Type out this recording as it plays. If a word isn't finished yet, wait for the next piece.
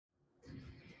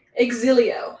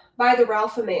Exilio by the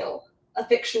Ralphamale, a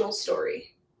fictional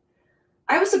story.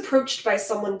 I was approached by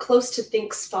someone close to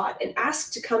Think Spot and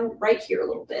asked to come right here a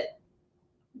little bit.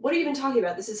 What are you even talking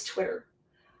about? This is Twitter.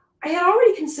 I had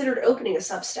already considered opening a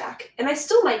Substack, and I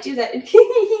still might do that in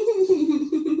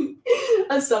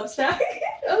a Substack.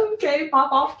 Okay,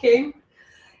 pop off, king.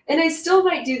 And I still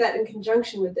might do that in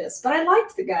conjunction with this, but I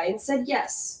liked the guy and said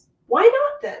yes. Why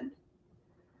not then?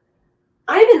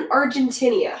 I'm in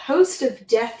Argentina, host of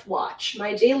Death Watch,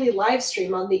 my daily live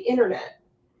stream on the internet.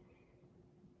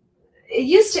 It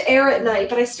used to air at night,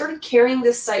 but I started carrying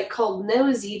this site called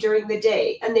Nosy during the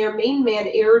day, and their main man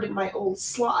aired in my old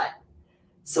slot.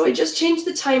 So I just changed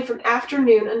the time from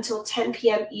afternoon until 10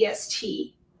 p.m.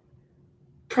 EST.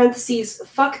 Parentheses,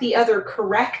 fuck the other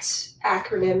correct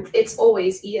acronym, it's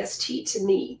always EST to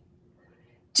me.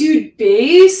 Dude,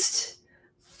 based?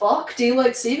 Fuck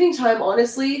daylight saving time,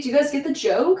 honestly. Do you guys get the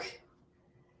joke?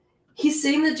 He's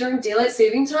saying that during daylight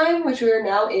saving time, which we are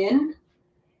now in,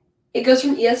 it goes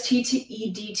from EST to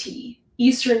EDT,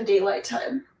 Eastern Daylight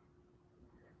Time.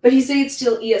 But he's saying it's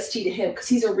still EST to him because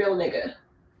he's a real nigga.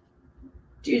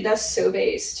 Dude, that's so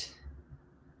based.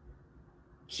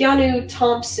 Keanu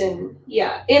Thompson,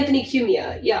 yeah. Anthony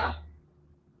Cumia, yeah.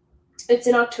 It's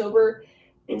in October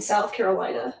in South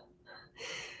Carolina.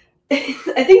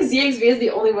 I think ZXV is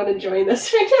the only one enjoying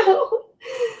this right now.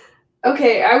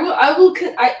 Okay,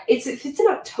 if it's in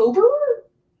October,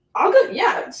 I'll go.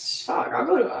 Yeah, fuck. I'll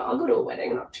go to a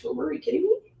wedding in October. Are you kidding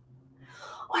me?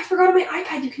 Oh, I forgot on my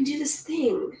iPad you can do this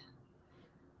thing.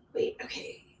 Wait.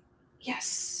 Okay.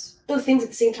 Yes. Both things at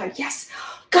the same time. Yes.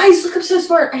 Guys, look, I'm so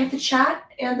smart. I have the chat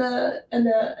and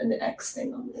the X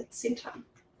thing on at the same time.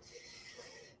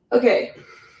 Okay.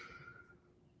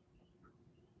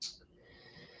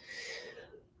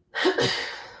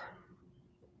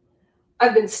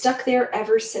 I've been stuck there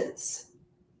ever since.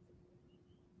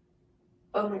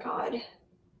 Oh my god.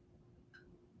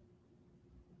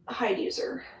 Hide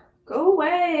user. Go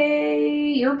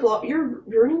away. You're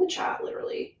ruining the chat,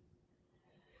 literally.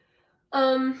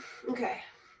 Okay.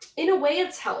 In a way,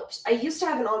 it's helped. I used to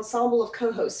have an ensemble of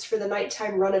co-hosts for the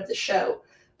nighttime run of the show,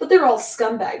 but they're all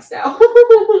scumbags now.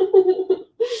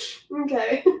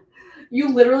 Okay. You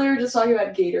literally were just talking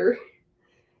about Gator.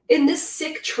 In this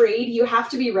sick trade, you have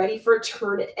to be ready for a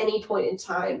turn at any point in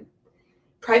time.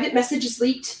 Private messages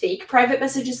leaked, fake private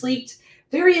messages leaked,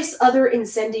 various other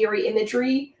incendiary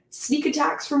imagery, sneak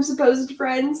attacks from supposed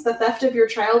friends, the theft of your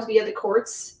child via the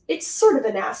courts. It's sort of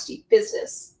a nasty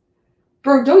business.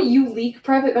 Bro, don't you leak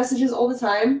private messages all the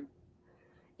time?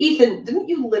 Ethan, didn't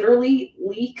you literally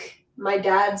leak my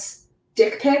dad's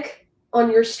dick pic on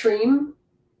your stream?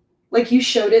 Like you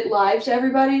showed it live to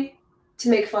everybody to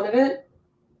make fun of it?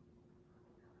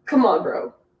 Come on,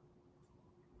 bro.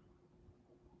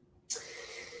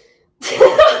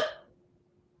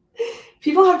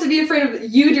 People have to be afraid of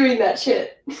you doing that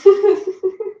shit.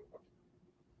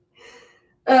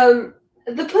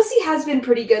 The pussy has been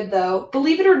pretty good, though.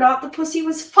 Believe it or not, the pussy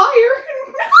was fire.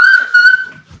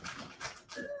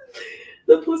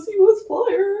 The pussy was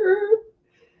fire.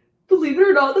 Believe it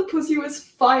or not, the pussy was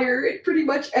fire in pretty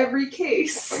much every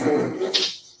case.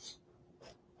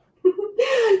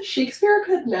 Shakespeare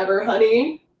could never,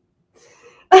 honey.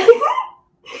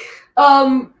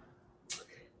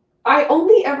 I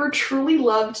only ever truly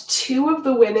loved 2 of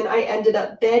the women I ended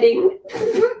up bedding.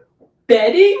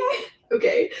 Bedding?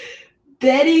 Okay.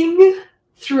 Bedding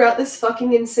throughout this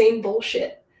fucking insane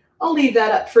bullshit. I'll leave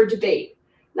that up for debate.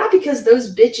 Not because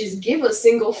those bitches give a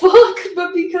single fuck,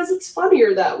 but because it's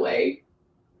funnier that way.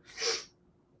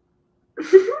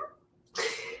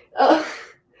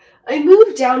 I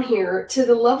moved down here to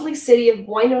the lovely city of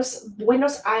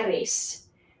Buenos Aires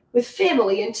with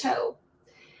family in tow.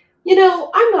 You know,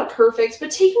 I'm not perfect,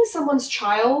 but taking someone's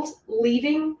child,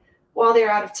 leaving while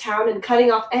they're out of town, and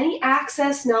cutting off any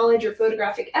access, knowledge, or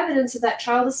photographic evidence of that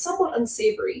child is somewhat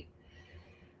unsavory.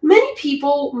 Many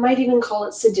people might even call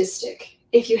it sadistic.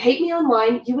 If you hate me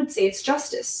online, you would say it's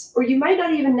justice, or you might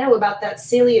not even know about that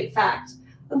salient fact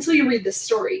until you read this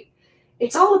story.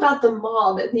 It's all about the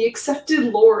mob and the accepted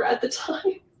lore at the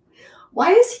time.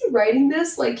 Why is he writing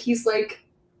this like he's like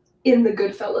in the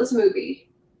Goodfellas movie?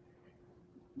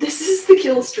 This is the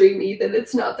kill stream, Ethan.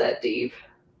 It's not that deep.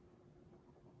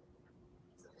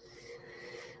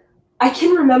 I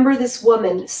can remember this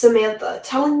woman, Samantha,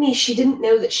 telling me she didn't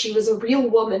know that she was a real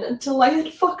woman until I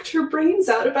had fucked her brains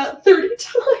out about 30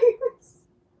 times.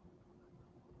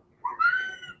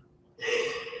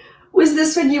 Was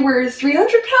this when you were 300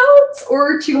 pounds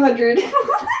or 200?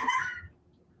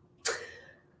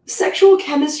 Sexual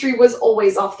chemistry was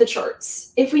always off the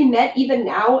charts. If we met even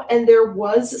now and there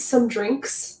was some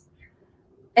drinks,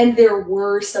 And there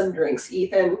were some drinks,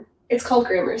 Ethan. It's called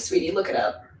grammar, sweetie. Look it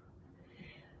up.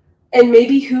 And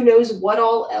maybe who knows what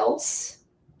all else?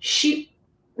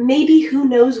 Maybe who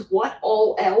knows what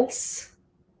all else?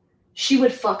 She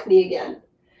would fuck me again.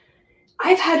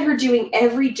 I've had her doing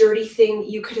every dirty thing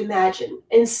you could imagine,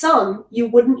 and some you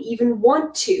wouldn't even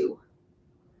want to.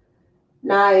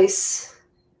 Nice.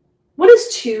 What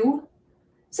is to?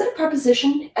 Is that a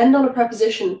preposition? End on a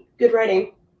preposition. Good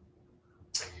writing.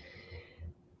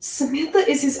 Samantha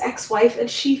is his ex-wife, and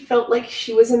she felt like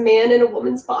she was a man in a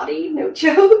woman's body. No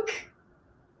joke.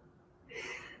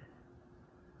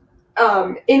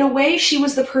 In a way, she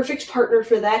was the perfect partner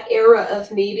for that era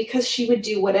of me because she would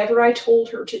do whatever I told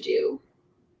her to do.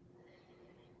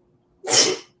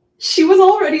 She was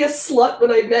already a slut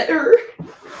when I met her.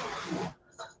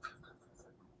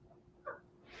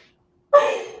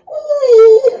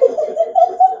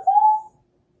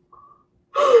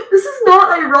 This is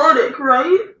not ironic,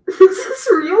 right? Is this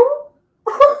real?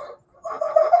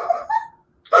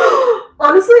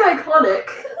 Honestly, iconic.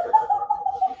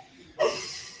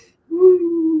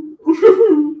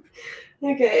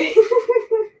 Okay.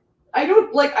 I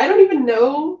don't even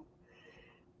know.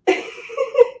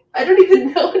 I don't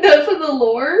even know enough of the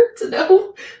lore to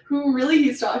know who really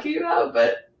he's talking about,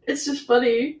 but it's just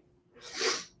funny.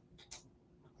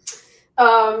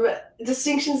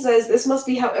 Distinction says, this must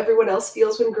be how everyone else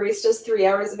feels when Grace does 3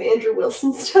 hours of Andrew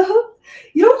Wilson stuff.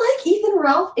 You don't like Ethan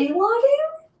Ralph A-logging?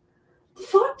 The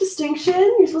fuck,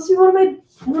 Distinction? You're supposed to be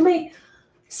one of my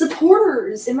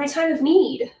supporters in my time of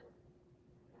need.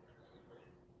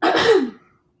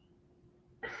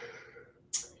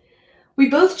 We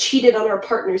both cheated on our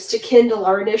partners to kindle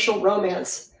our initial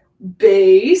romance.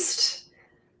 Based.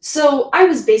 So I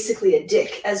was basically a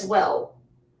dick as well.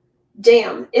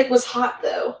 Damn, it was hot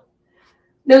though.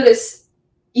 Notice,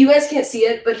 you guys can't see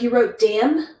it, but he wrote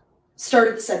damn, start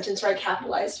of the sentence, right,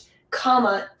 capitalized,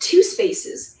 comma, 2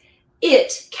 spaces.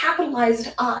 It,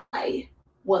 capitalized I,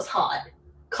 was hot,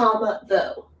 comma,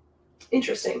 though.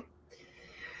 Interesting.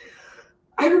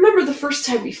 I remember the first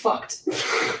time we fucked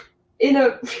in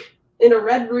a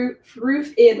red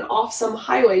roof inn off some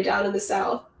highway down in the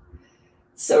south.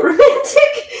 So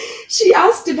romantic. She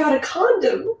asked about a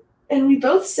condom, and we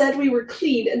both said we were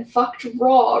clean and fucked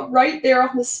raw right there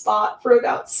on the spot for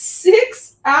about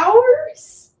 6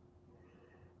 hours.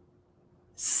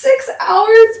 6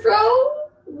 hours, bro?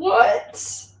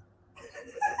 What?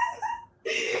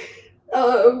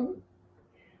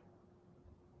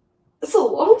 That's a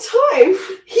long time.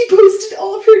 He posted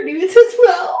all of her nudes as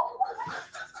well.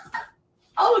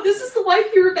 Oh, this is the wife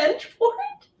you revenge for?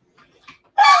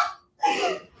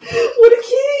 What a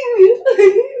king!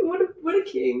 What a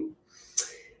king.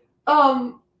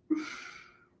 Let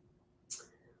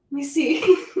me see.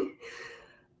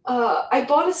 I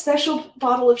bought a special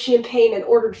bottle of champagne and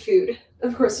ordered food.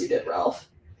 Of course you did, Ralph.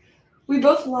 We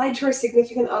both lied to our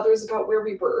significant others about where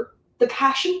we were. The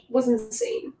passion was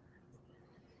insane.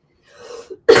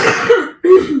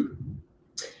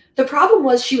 The problem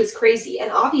was she was crazy,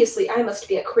 and obviously I must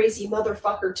be a crazy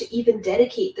motherfucker to even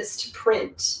dedicate this to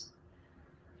print.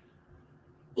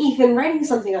 Ethan, writing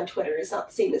something on Twitter is not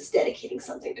the same as dedicating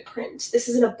something to print. This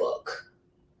isn't a book.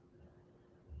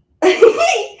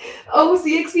 Oh,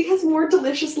 ZXV has more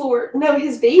delicious lore. No,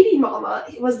 his baby mama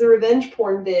was the revenge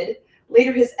porn vid.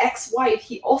 Later, his ex-wife,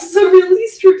 he also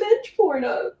released revenge porn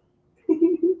of.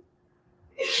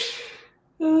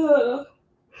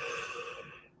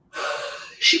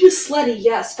 She was slutty,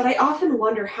 yes, but I often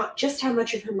wonder just how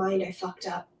much of her mind I fucked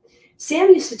up. Sam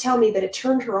used to tell me that it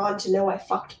turned her on to know I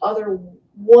fucked other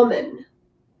woman.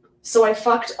 So I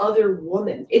fucked other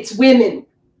woman. It's women,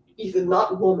 even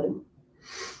not woman.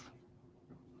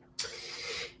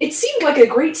 It seemed like a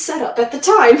great setup at the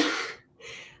time.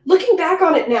 Looking back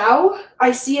on it now,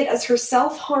 I see it as her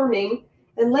self-harming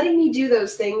and letting me do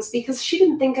those things because she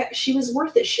didn't think she was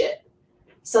worth a shit.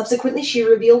 Subsequently, she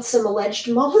revealed some alleged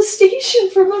molestation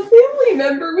from a family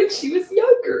member when she was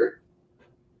younger.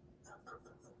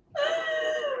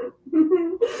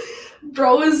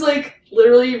 Bro is like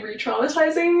literally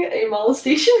re-traumatizing a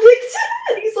molestation victim,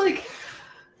 and he's like,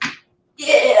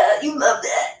 yeah, you love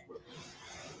that.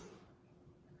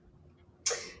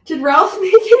 Did Ralph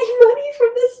make any money from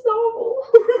this novel?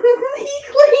 He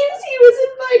claims he was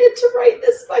invited to write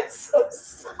this by some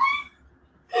side.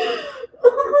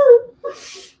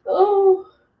 Oh.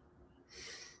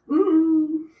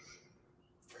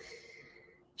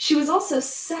 She was also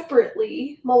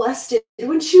separately molested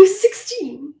when she was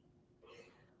 16.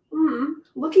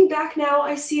 Looking back now,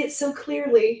 I see it so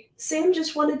clearly. Sam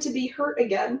just wanted to be hurt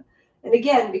again and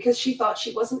again because she thought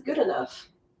she wasn't good enough.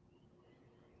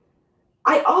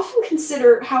 I often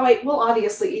consider how well,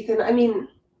 obviously, Ethan, I mean,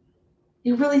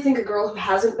 you really think a girl who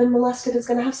hasn't been molested is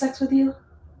going to have sex with you?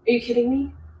 Are you kidding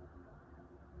me?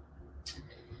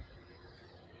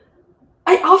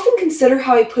 I often consider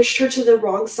how I pushed her to the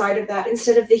wrong side of that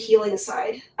instead of the healing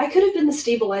side. I could have been the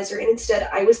stabilizer, and instead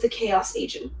I was the chaos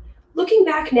agent. Looking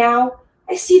back now,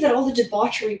 I see that all the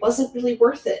debauchery wasn't really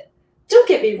worth it. Don't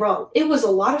get me wrong, it was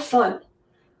a lot of fun.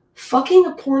 Fucking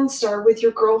a porn star with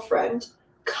your girlfriend,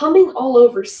 coming all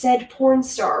over said porn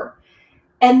star,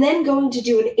 and then going to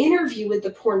do an interview with the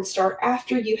porn star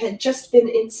after you had just been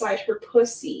inside her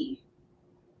pussy.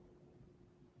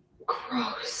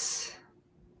 Gross.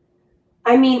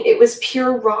 I mean, it was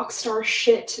pure rock star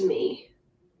shit to me.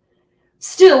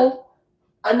 Still,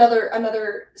 another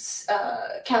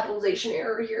capitalization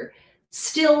error here.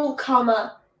 Still,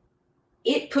 comma,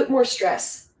 it put more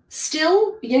stress.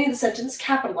 Still, beginning of the sentence,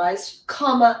 capitalized,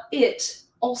 comma, it,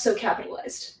 also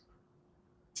capitalized.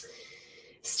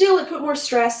 Still, it put more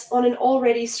stress on an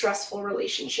already stressful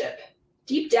relationship.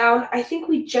 Deep down, I think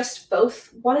we just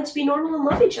both wanted to be normal and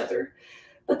love each other.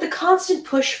 But the constant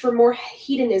push for more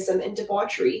hedonism and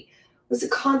debauchery was a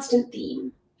constant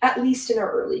theme, at least in our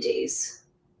early days.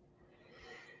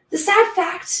 The sad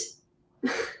fact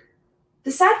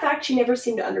she never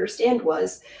seemed to understand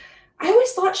was, I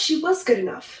always thought she was good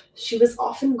enough. She was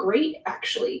often great,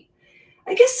 actually.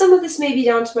 I guess some of this may be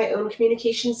down to my own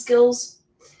communication skills.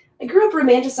 I grew up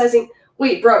romanticizing...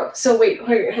 Wait,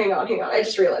 hang on. I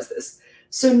just realized this.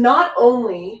 So not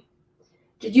only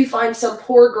did you find some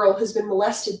poor girl who's been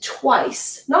molested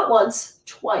twice, not once,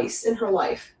 twice in her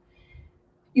life,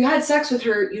 you had sex with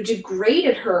her, you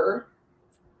degraded her,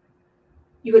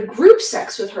 you had group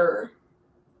sex with her,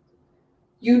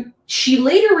 she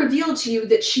later revealed to you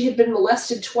that she had been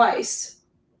molested twice,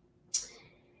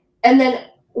 and then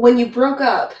when you broke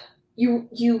up,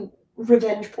 you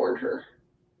revenge porned her.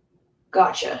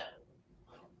 Gotcha.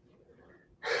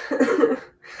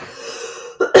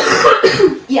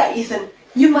 Yeah, Ethan,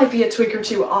 you might be a tweak or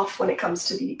two off when it comes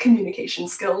to the communication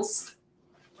skills.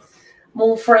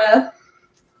 Mon frère.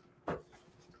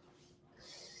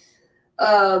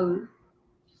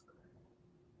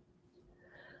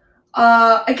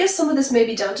 I guess some of this may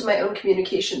be down to my own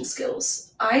communication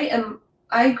skills.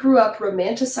 I grew up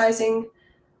romanticizing.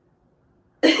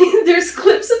 There's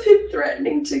clips of him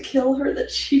threatening to kill her that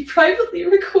she privately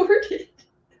recorded.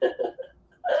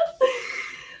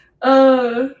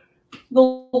 The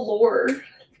lore.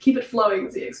 Keep it flowing,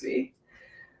 ZXB.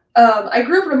 I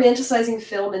grew up romanticizing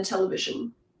film and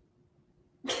television.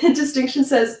 Distinction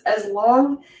says, as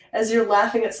long as you're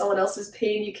laughing at someone else's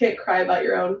pain, you can't cry about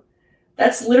your own.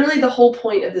 That's literally the whole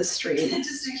point of this stream.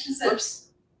 Distinction says... Whoops.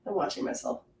 I'm watching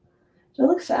myself. Do I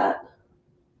look fat?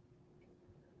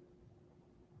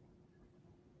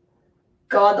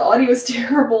 God, the audio is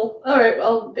terrible. Alright,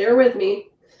 well, bear with me.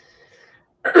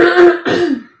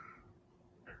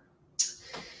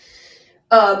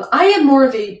 I am more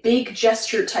of a big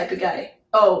gesture type of guy.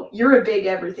 Oh, you're a big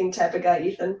everything type of guy,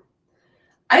 Ethan.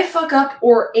 I fuck up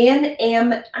or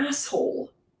am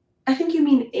asshole. I think you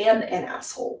mean am an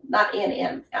asshole, not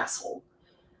am asshole.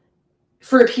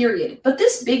 For a period. But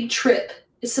this big trip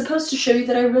is supposed to show you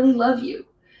that I really love you.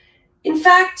 In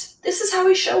fact, this is how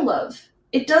I show love.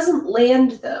 It doesn't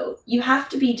land, though. You have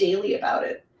to be daily about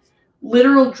it.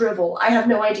 Literal drivel. I have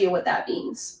no idea what that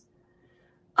means.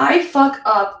 I fuck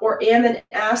up or am an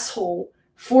asshole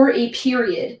for a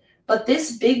period, but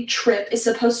this big trip is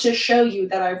supposed to show you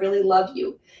that I really love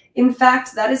you. In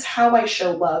fact, that is how I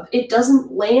show love. It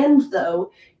doesn't land,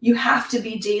 though. You have to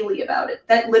be daily about it.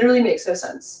 That literally makes no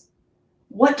sense.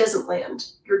 What doesn't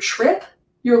land? Your trip?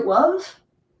 Your love?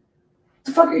 What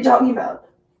the fuck are you talking about?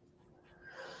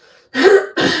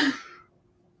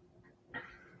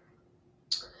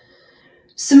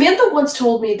 Samantha once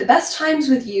told me the best times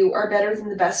with you are better than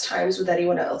the best times with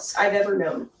anyone else I've ever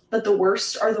known, but the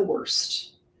worst are the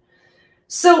worst.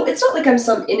 So it's not like I'm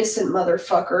some innocent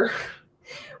motherfucker.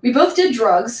 We both did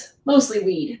drugs, mostly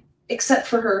weed, except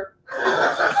for her.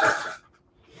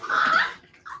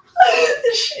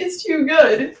 This shit is too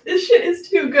good. This shit is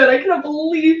too good. I cannot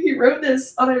believe he wrote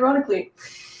this unironically.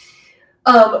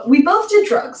 We both did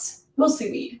drugs,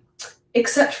 mostly weed,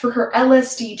 except for her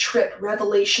LSD trip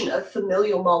revelation of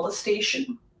familial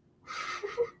molestation.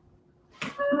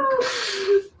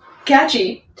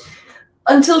 Catchy.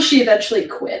 Until she eventually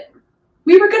quit.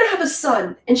 We were gonna have a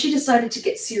son, and she decided to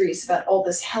get serious about all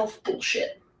this health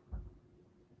bullshit.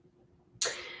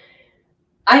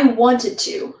 I wanted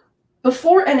to.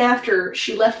 Before and after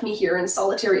she left me here in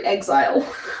solitary exile.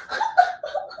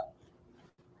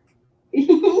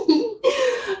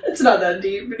 It's not that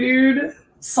deep, dude.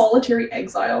 Solitary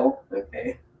exile.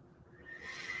 Okay.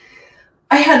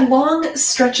 I had long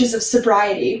stretches of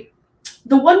sobriety.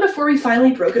 The one before we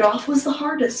finally broke it off was the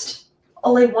hardest.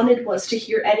 All I wanted was to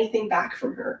hear anything back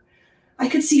from her. I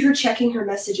could see her checking her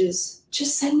messages.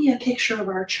 Just send me a picture of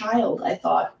our child, I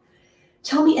thought.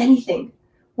 Tell me anything.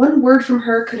 One word from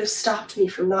her could have stopped me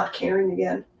from not caring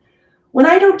again. When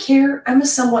I don't care, I'm a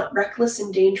somewhat reckless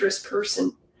and dangerous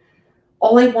person.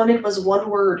 All I wanted was one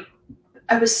word.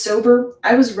 I was sober.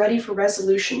 I was ready for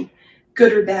resolution,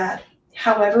 good or bad.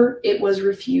 However, it was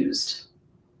refused.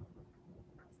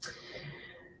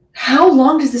 How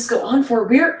long does this go on for?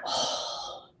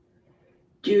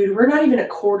 Dude, we're not even a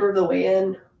quarter of the way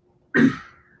in.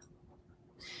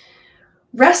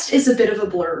 Rest is a bit of a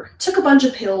blur. Took a bunch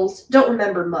of pills, don't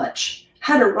remember much.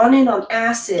 Had a run-in on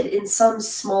acid in some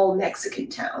small Mexican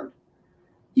town.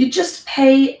 You just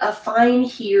pay a fine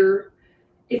here.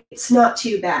 It's not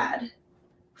too bad.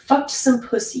 Fucked some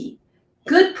pussy.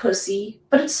 Good pussy,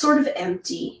 but it's sort of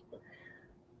empty.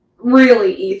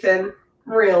 Really, Ethan?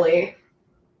 Really?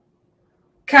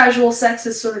 Casual sex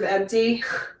is sort of empty?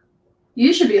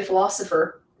 You should be a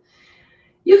philosopher.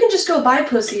 You can just go buy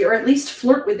pussy or at least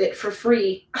flirt with it for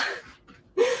free.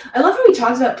 I love how he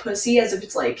talks about pussy as if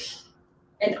it's like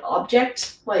an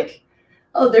object. Like,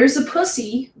 oh, there's a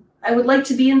pussy. I would like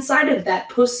to be inside of that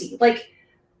pussy. Like,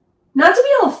 not to be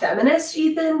all feminist,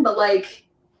 Ethan, but like,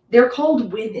 they're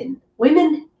called women.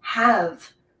 Women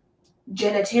have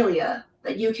genitalia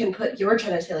that you can put your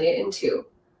genitalia into,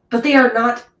 but they are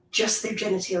not just their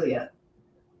genitalia.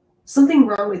 Something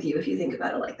wrong with you if you think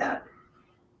about it like that.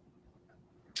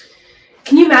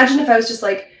 Can you imagine if I was just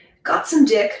like, got some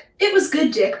dick, it was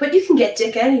good dick, but you can get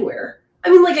dick anywhere. I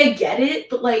mean, like, I get it,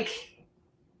 but like,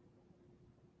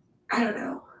 I don't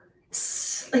know.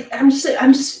 It's like, I'm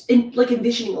just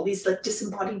envisioning all these like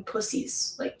disembodied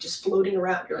pussies, like just floating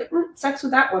around. You're like, sex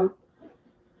with that one.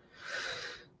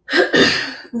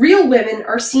 Real women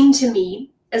are seen to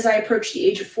me, as I approach the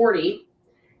age of 40,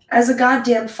 as a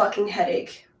goddamn fucking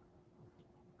headache.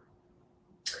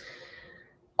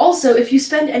 Also, if you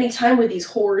spend any time with these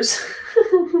whores,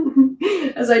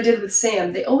 as I did with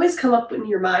Sam, they always come up in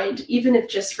your mind, even if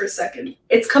just for a second.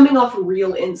 It's coming off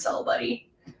real incel, buddy.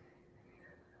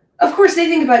 Of course, they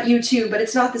think about you too, but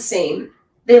it's not the same.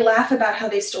 They laugh about how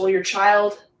they stole your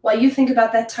child, while you think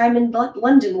about that time in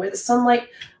London where the sunlight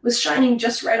was shining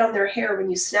just right on their hair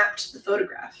when you snapped the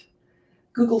photograph.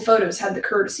 Google Photos had the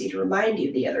courtesy to remind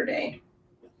you the other day.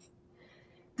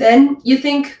 Then you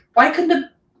think, why couldn't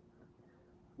a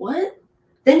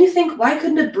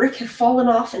brick have fallen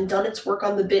off and done its work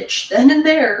on the bitch then and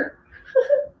there?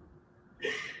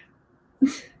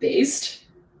 Based.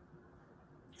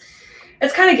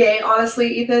 It's kind of gay, honestly,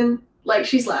 Ethan. Like,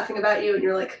 she's laughing about you and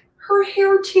you're like, her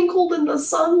hair tinkled in the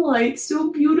sunlight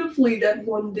so beautifully that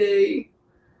one day.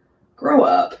 Grow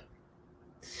up.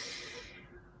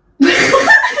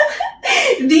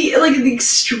 the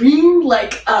extreme,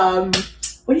 like,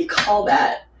 what do you call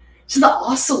that? Just the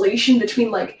oscillation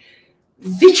between, like,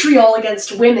 vitriol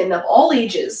against women of all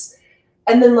ages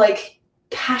and then, like,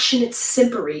 passionate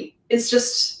simpery is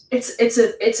just,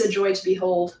 it's a joy to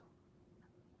behold.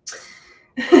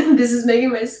 This is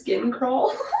making my skin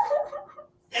crawl.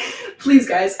 Please,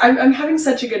 guys, I'm having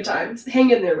such a good time. Hang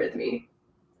in there with me.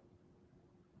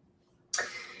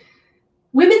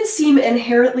 Women seem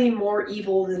inherently more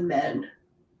evil than men.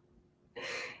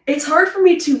 It's hard for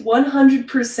me to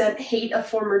 100% hate a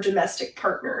former domestic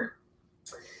partner.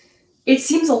 It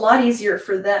seems a lot easier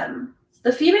for them.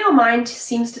 The female mind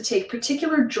seems to take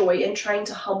particular joy in trying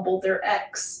to humble their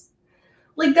ex.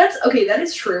 Like, that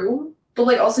is true. But,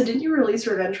 like, also, didn't you release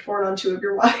revenge porn on 2 of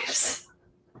your wives?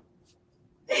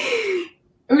 I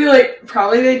mean, like,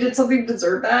 probably they did something to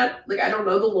deserve that. Like, I don't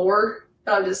know the lore,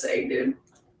 but I'm just saying, dude.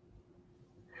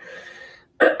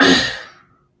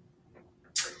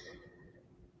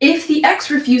 If the ex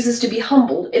refuses to be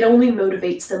humbled, it only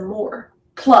motivates them more.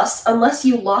 Plus, unless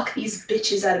you lock these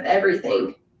bitches out of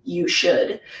everything, you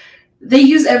should. They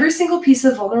use every single piece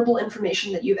of vulnerable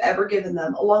information that you've ever given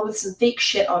them, along with some fake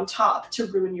shit on top, to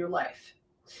ruin your life.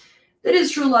 That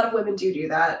is true. A lot of women do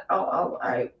that.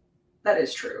 That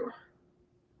is true.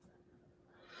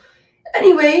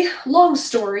 Anyway, long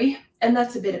story, and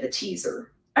that's a bit of a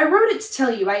teaser. I wrote it to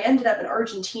tell you I ended up in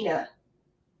Argentina,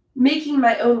 making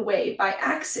my own way by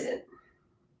accident.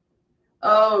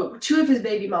 Oh, 2 of his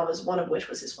baby mamas, one of which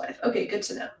was his wife. Okay, good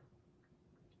to know.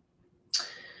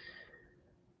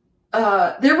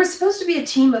 There was supposed to be a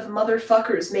team of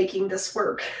motherfuckers making this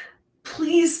work.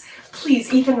 Please,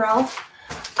 Ethan Ralph,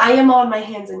 I am on my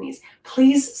hands and knees.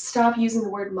 Please stop using the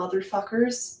word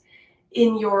motherfuckers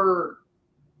in your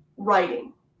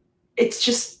writing. It's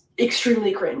just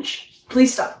extremely cringe.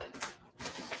 Please stop.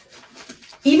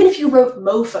 Even if you wrote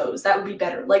mofos, that would be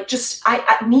better. Like, just,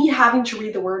 me having to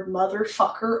read the word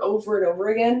motherfucker over and over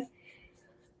again.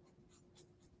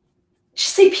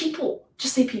 Just say people.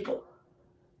 Just say people.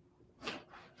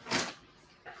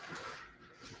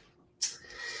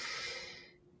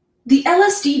 The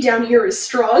LSD down here is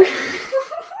strong.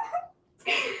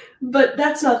 But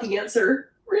that's not the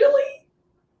answer. Really?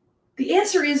 The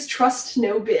answer is trust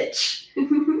no bitch.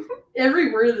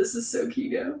 Every word of this is so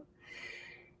keto.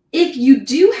 If you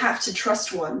do have to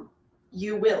trust one,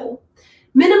 you will.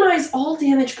 Minimize all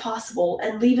damage possible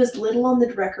and leave as little on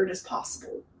the record as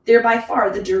possible. They're by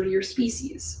far the dirtier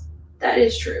species. That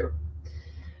is true.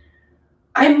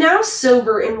 I'm now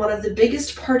sober in one of the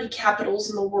biggest party capitals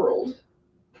in the world.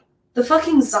 The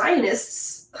fucking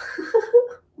Zionists.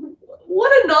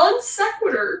 What a non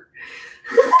sequitur.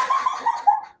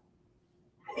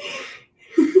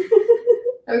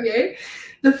 Okay.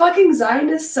 The fucking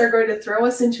Zionists are going to throw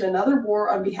us into another war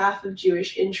on behalf of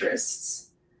Jewish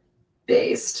interests.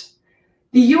 Based.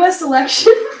 The US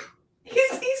election.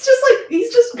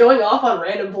 He's just going off on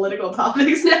random political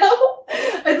topics now.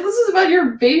 This is about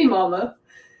your baby mama.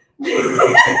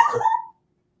 The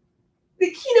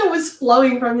keynote was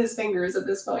flowing from his fingers at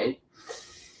this point.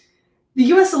 The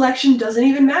US election doesn't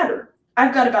even matter.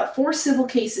 I've got about 4 civil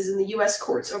cases in the US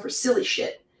courts over silly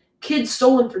shit. Kids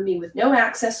stolen from me with no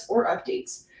access or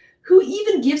updates. Who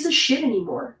even gives a shit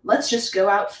anymore? Let's just go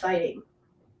out fighting.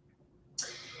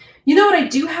 You know what I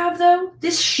do have, though?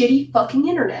 This shitty fucking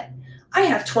internet. I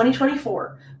have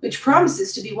 2024, which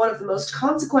promises to be one of the most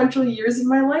consequential years of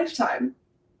my lifetime.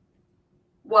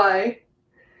 Why?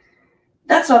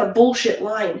 That's not a bullshit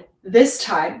line. This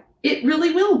time, it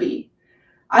really will be.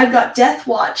 I've got Death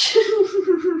Watch.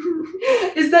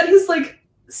 Is that his, like,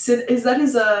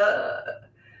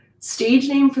 stage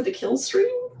name for the kill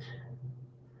stream?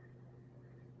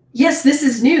 Yes, this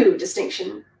is new,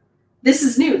 distinction. This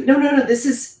is new. No, this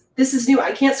is new.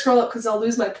 I can't scroll up because I'll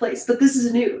lose my place, but this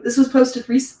is new. This was posted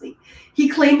recently. He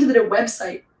claimed that a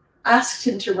website asked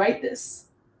him to write this.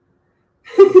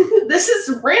 This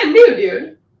is brand new,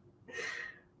 dude.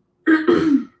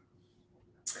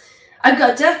 I've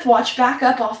got Death Watch back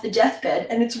up off the deathbed,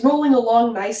 and it's rolling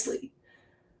along nicely.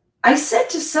 I said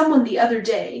to someone the other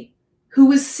day, who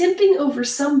was simping over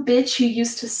some bitch who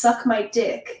used to suck my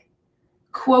dick,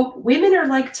 quote, women are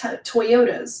like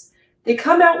Toyotas. They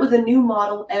come out with a new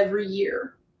model every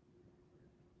year.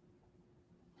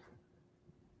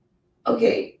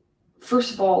 Okay,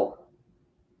 first of all,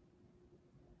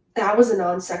 that was a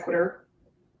non sequitur.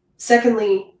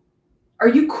 Secondly, are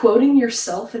you quoting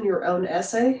yourself in your own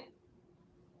essay?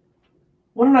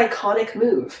 What an iconic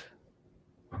move.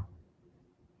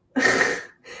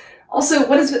 Also,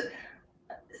 what is it?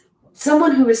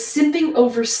 Someone who is simping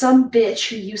over some bitch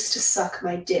who used to suck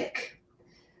my dick.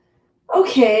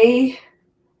 Okay.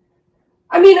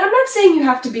 I mean, I'm not saying you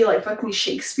have to be like fucking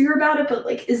Shakespeare about it, but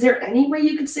like, is there any way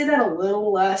you could say that a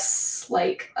little less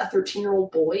like a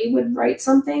 13-year-old boy would write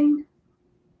something?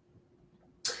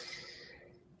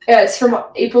 Yeah, it's from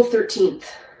April 13th.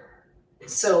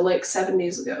 So like 7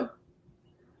 days ago.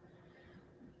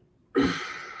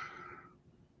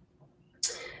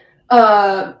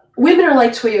 Women are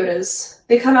like Toyotas.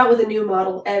 They come out with a new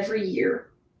model every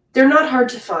year. They're not hard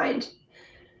to find.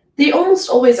 They almost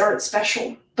always aren't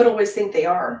special, but always think they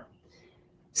are.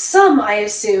 Some, I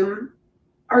assume,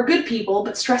 are good people,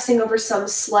 but stressing over some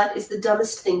slut is the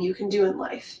dumbest thing you can do in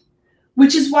life.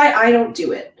 Which is why I don't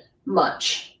do it.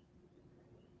 Much.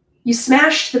 You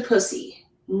smashed the pussy.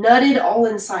 Nutted all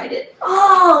inside it.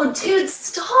 Oh, dude,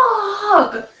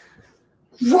 stop!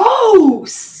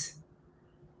 Gross!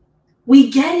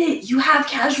 We get it. You have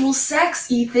casual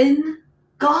sex, Ethan.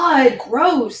 God,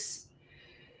 gross.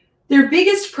 Their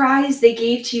biggest prize they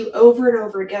gave to you over and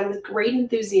over again with great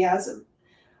enthusiasm.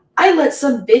 I let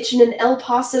some bitch in an El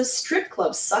Paso strip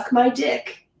club suck my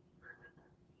dick.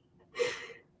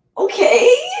 Okay.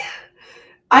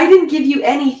 I didn't give you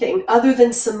anything other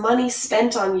than some money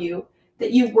spent on you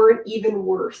that you weren't even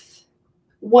worth.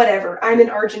 Whatever. I'm in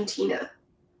Argentina.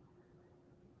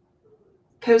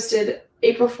 Posted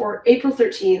April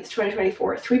 13th,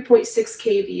 2024,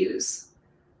 3.6K views.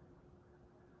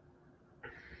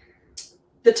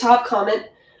 The top comment,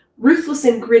 ruthless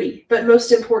and gritty, but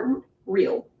most important,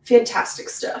 real. Fantastic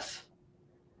stuff.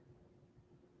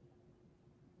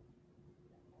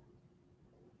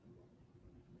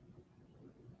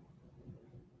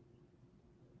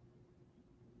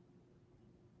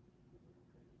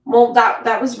 Well,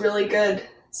 that was really good,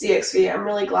 ZXV. I'm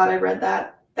really glad I read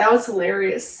that. That was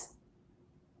hilarious.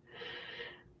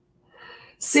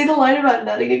 Say the line about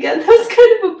nutting again. That was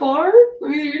kind of a bar. Let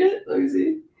me read it. Let me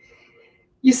see.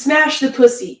 You smashed the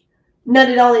pussy,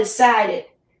 nutted all inside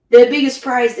it. The biggest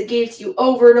prize that gave to you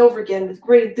over and over again with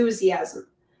great enthusiasm.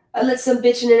 I let some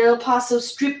bitch in an El Paso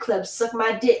strip club suck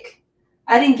my dick.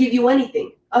 I didn't give you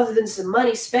anything other than some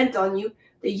money spent on you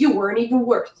that you weren't even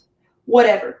worth.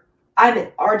 Whatever. I'm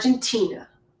in Argentina.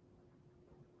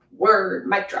 Word.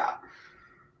 Mic drop.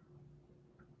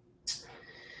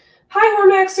 Hi,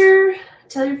 Hormaxer.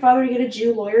 Tell your father to get a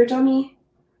Jew lawyer, dummy.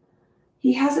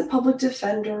 He has a public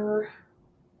defender.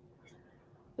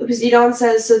 Zidane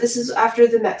says, so this is after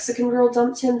the Mexican girl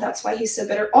dumped him. That's why he's so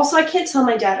bitter. Also, I can't tell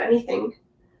my dad anything.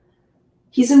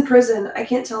 He's in prison. I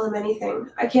can't tell him anything.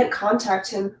 I can't contact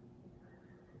him.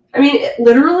 I mean,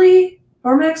 literally,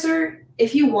 Hormaxer,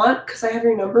 if you want, because I have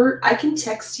your number, I can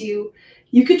text you.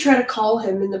 You could try to call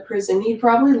him in the prison. He'd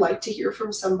probably like to hear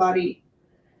from somebody.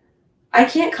 I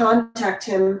can't contact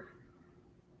him.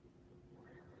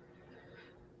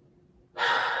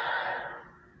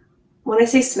 When I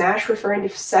say smash referring to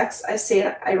sex, I say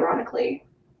it ironically.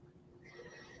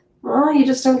 Well, you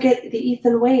just don't get the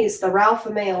Ethan ways, the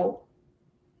Ralphamale.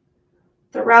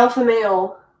 The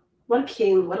Ralphamale. What a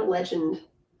king, what a legend.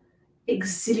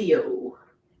 Exilio.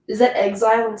 Is that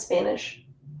exile in Spanish?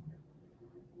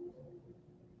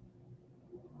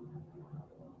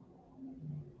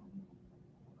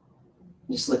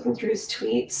 Just looking through his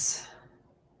tweets.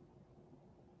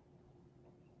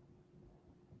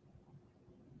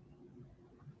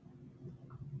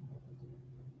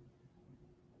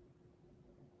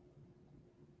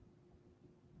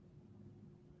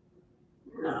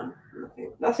 No,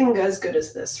 nothing as good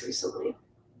as this recently.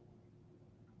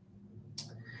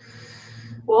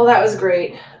 Well, that was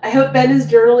great. I hope Ben is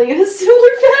journaling in a similar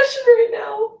fashion right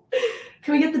now.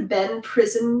 Can we get the Ben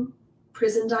prison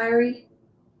diary?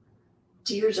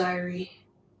 Dear diary.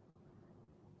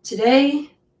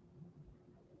 Today,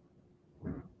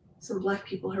 some black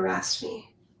people harassed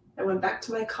me. I went back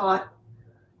to my cot,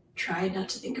 tried not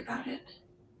to think about it.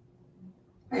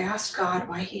 I asked God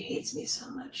why he hates me so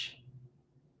much.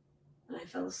 And I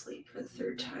fell asleep for the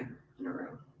third time in a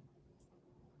row.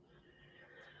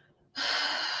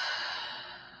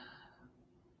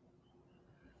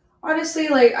 Honestly,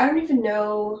 like, I don't even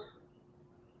know.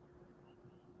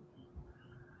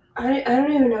 I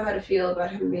don't even know how to feel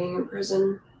about him being in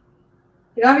prison.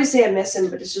 Like, obviously I miss him,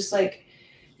 but it's just like,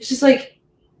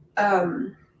 I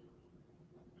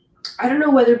don't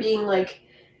know whether being, like,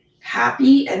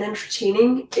 happy and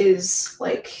entertaining is,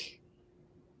 like,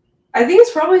 I think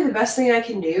it's probably the best thing I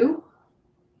can do,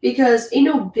 because ain't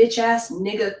no bitch-ass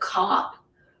nigga cop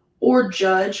or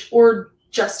judge or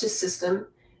justice system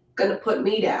gonna put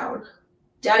me down.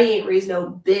 Daddy ain't raised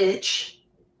no bitch.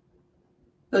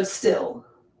 But still.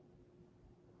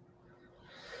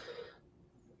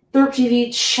 Thorp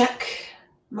TV, check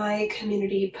my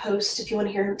community post if you want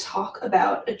to hear him talk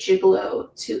about a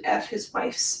gigolo to F his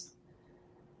wife's.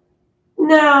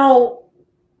 Now,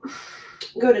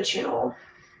 go to channel.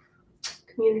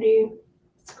 Community.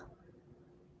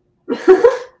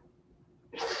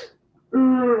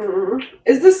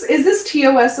 Is this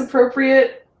TOS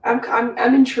appropriate?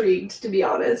 I'm intrigued, to be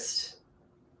honest.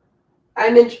 I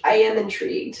am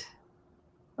intrigued.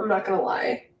 I'm not gonna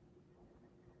lie.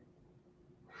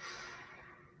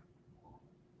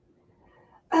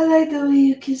 I like the way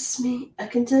you kiss me. I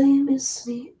can tell you miss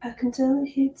me. I can tell it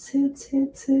hits.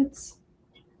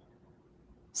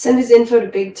 Send his info to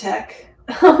big tech.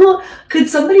 Could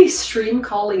somebody stream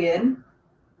calling in?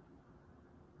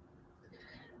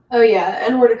 Oh yeah,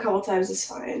 N-word a couple times is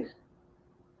fine.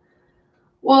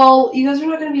 Well, you guys are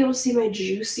not going to be able to see my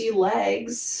juicy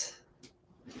legs,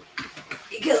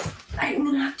 because I'm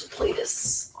going to have to play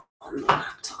this on the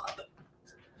laptop.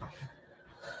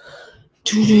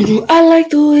 I like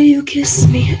the way you kiss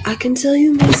me. I can tell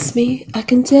you miss me. I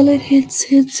can tell it hits.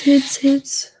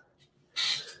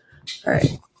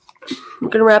 Alright. I'm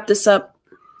going to wrap this up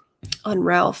on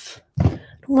Ralph. I don't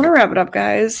want to wrap it up,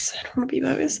 guys. I don't want to be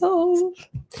by myself.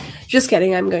 Just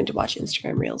kidding. I'm going to watch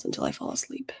Instagram Reels until I fall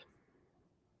asleep.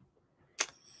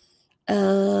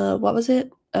 What was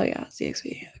it? Oh yeah,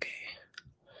 ZXV. Okay.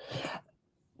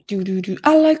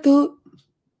 I like the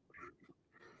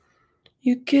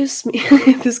you kiss me.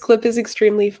 This clip is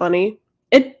extremely funny.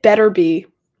 It better be,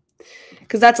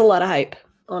 because that's a lot of hype,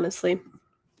 honestly.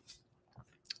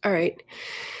 All right.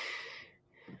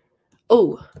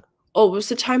 Oh, what's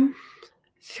the time?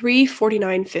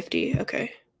 3:49:50.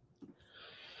 Okay.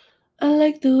 I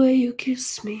like the way you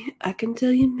kiss me. I can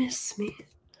tell you miss me.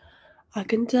 I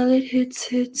can tell it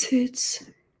hits.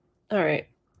 All right.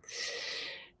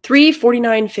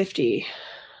 3:49:50.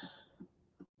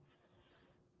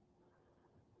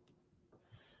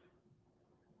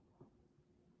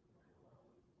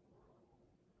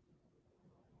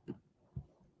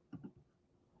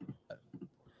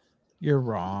 You're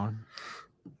wrong.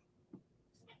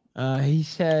 He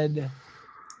said,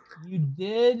 "You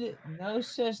did no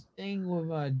such thing with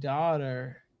my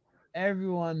daughter.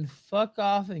 Everyone, fuck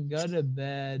off and go to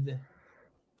bed."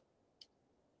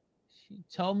 She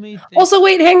told me things. Also,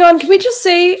 wait, hang on. Can we just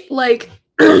say, like,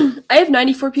 I have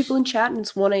 94 people in chat and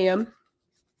it's 1 a.m.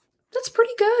 That's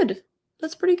pretty good.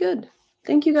 That's pretty good.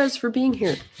 Thank you guys for being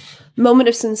here. Moment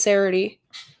of sincerity.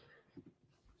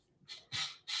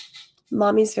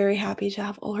 Mommy's very happy to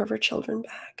have all of her children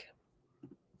back.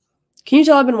 Can you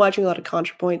tell I've been watching a lot of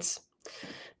ContraPoints?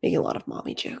 Making a lot of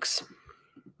mommy jokes.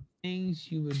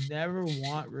 Things you would never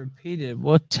want repeated.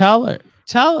 Well, tell it,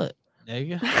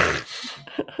 nigga.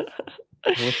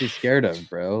 What's he scared of,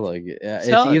 bro? Like, it's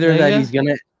Tell it, either that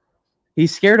nigga.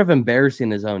 he's scared of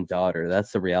embarrassing his own daughter.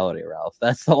 That's the reality, Ralph.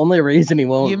 That's the only reason he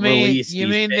won't release. You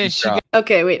mean that she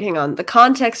Okay, wait, hang on. The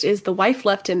context is the wife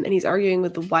left him and he's arguing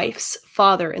with the wife's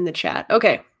father in the chat.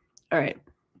 Okay. All right.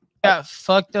 got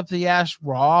fucked up the ass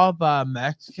raw by a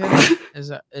Mexican? Is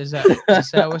that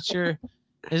what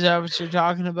you're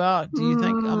talking about? Do you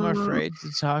think I'm afraid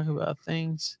to talk about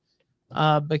things?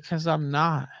 Because I'm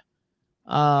not.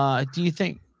 Do you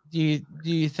think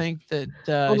that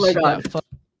oh my God.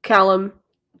 Callum,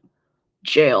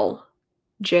 jail.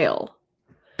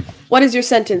 What is your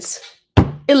sentence?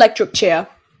 Electric chair.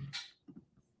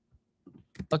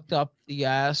 Fucked up the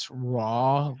ass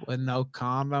raw with no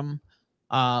condom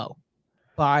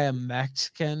by a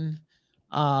Mexican?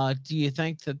 Do you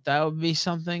think that would be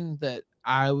something that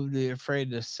I would be afraid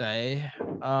to say?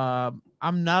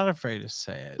 I'm not afraid to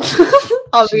say it.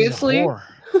 Obviously. She's a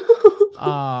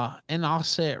whore. And I'll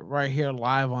say it right here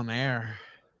live on air.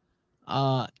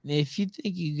 If you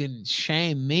think you can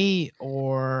shame me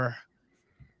or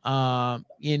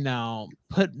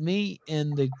put me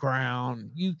in the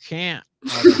ground, you can't,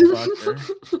 motherfucker.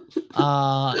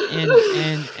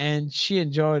 And she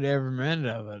enjoyed every minute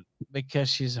of it because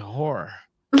she's a whore.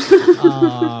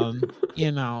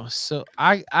 So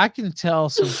I can tell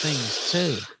some things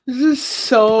too. This is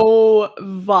so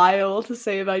vile to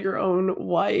say about your own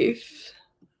wife.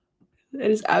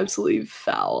 It is absolutely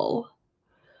foul.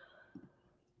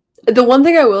 The one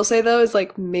thing I will say though is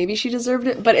like maybe she deserved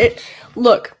it, but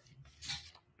look,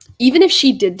 even if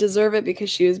she did deserve it because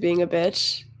she was being a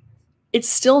bitch, it's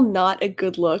still not a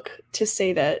good look to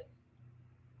say that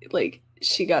like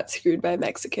she got screwed by a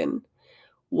Mexican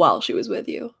while she was with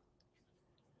you.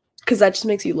 Because that just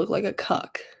makes you look like a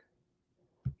cuck.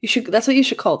 That's what you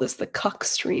should call this, the cuck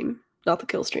stream, not the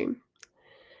kill stream.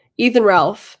 Ethan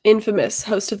Ralph, infamous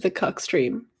host of the cuck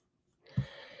stream.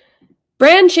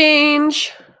 Brand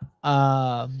change.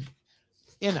 That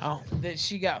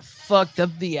she got fucked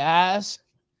up the ass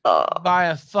by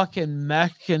a fucking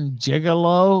Mexican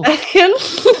gigolo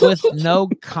with no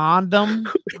condom,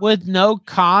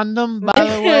 by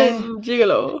the way,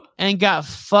 gigolo, and got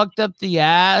fucked up the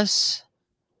ass,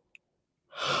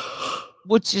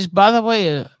 which is, by the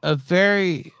way, a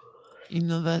very,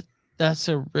 that's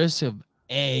a risk of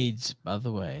AIDS, by the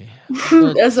way.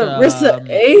 But, that's a risk of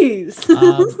AIDS.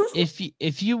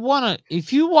 if you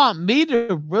want me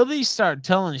to really start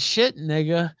telling shit,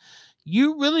 nigga,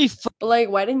 you really. But like,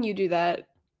 why didn't you do that,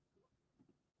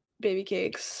 Baby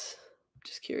Cakes?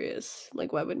 Just curious.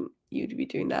 Like, why wouldn't you be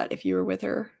doing that if you were with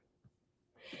her?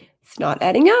 It's not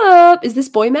adding up. Is this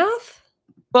boy math?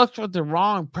 Fucked with the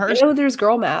wrong person. I know there's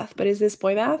girl math, but is this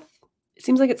boy math? It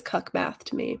seems like it's cuck math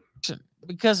to me.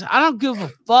 Because I don't give a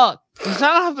fuck. Because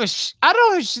I don't have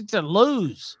shit to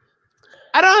lose.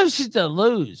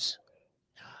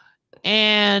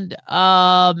 And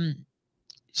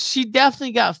she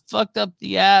definitely got fucked up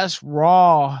the ass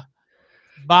raw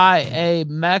by a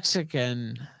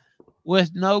Mexican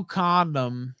with no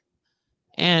condom,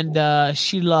 and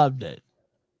she loved it.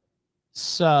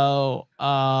 So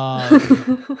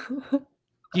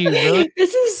do you really?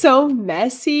 This is so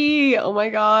messy. Oh my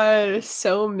god,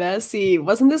 so messy.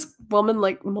 Wasn't this woman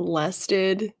like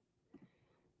molested?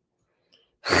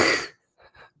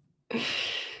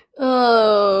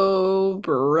 Oh,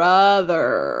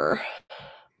 brother.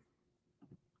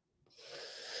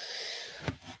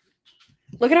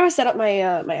 Look at how I set up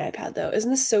my my iPad though.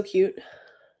 Isn't this so cute?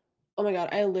 Oh my god,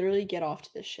 I literally get off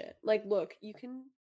to this shit. Like, look, you can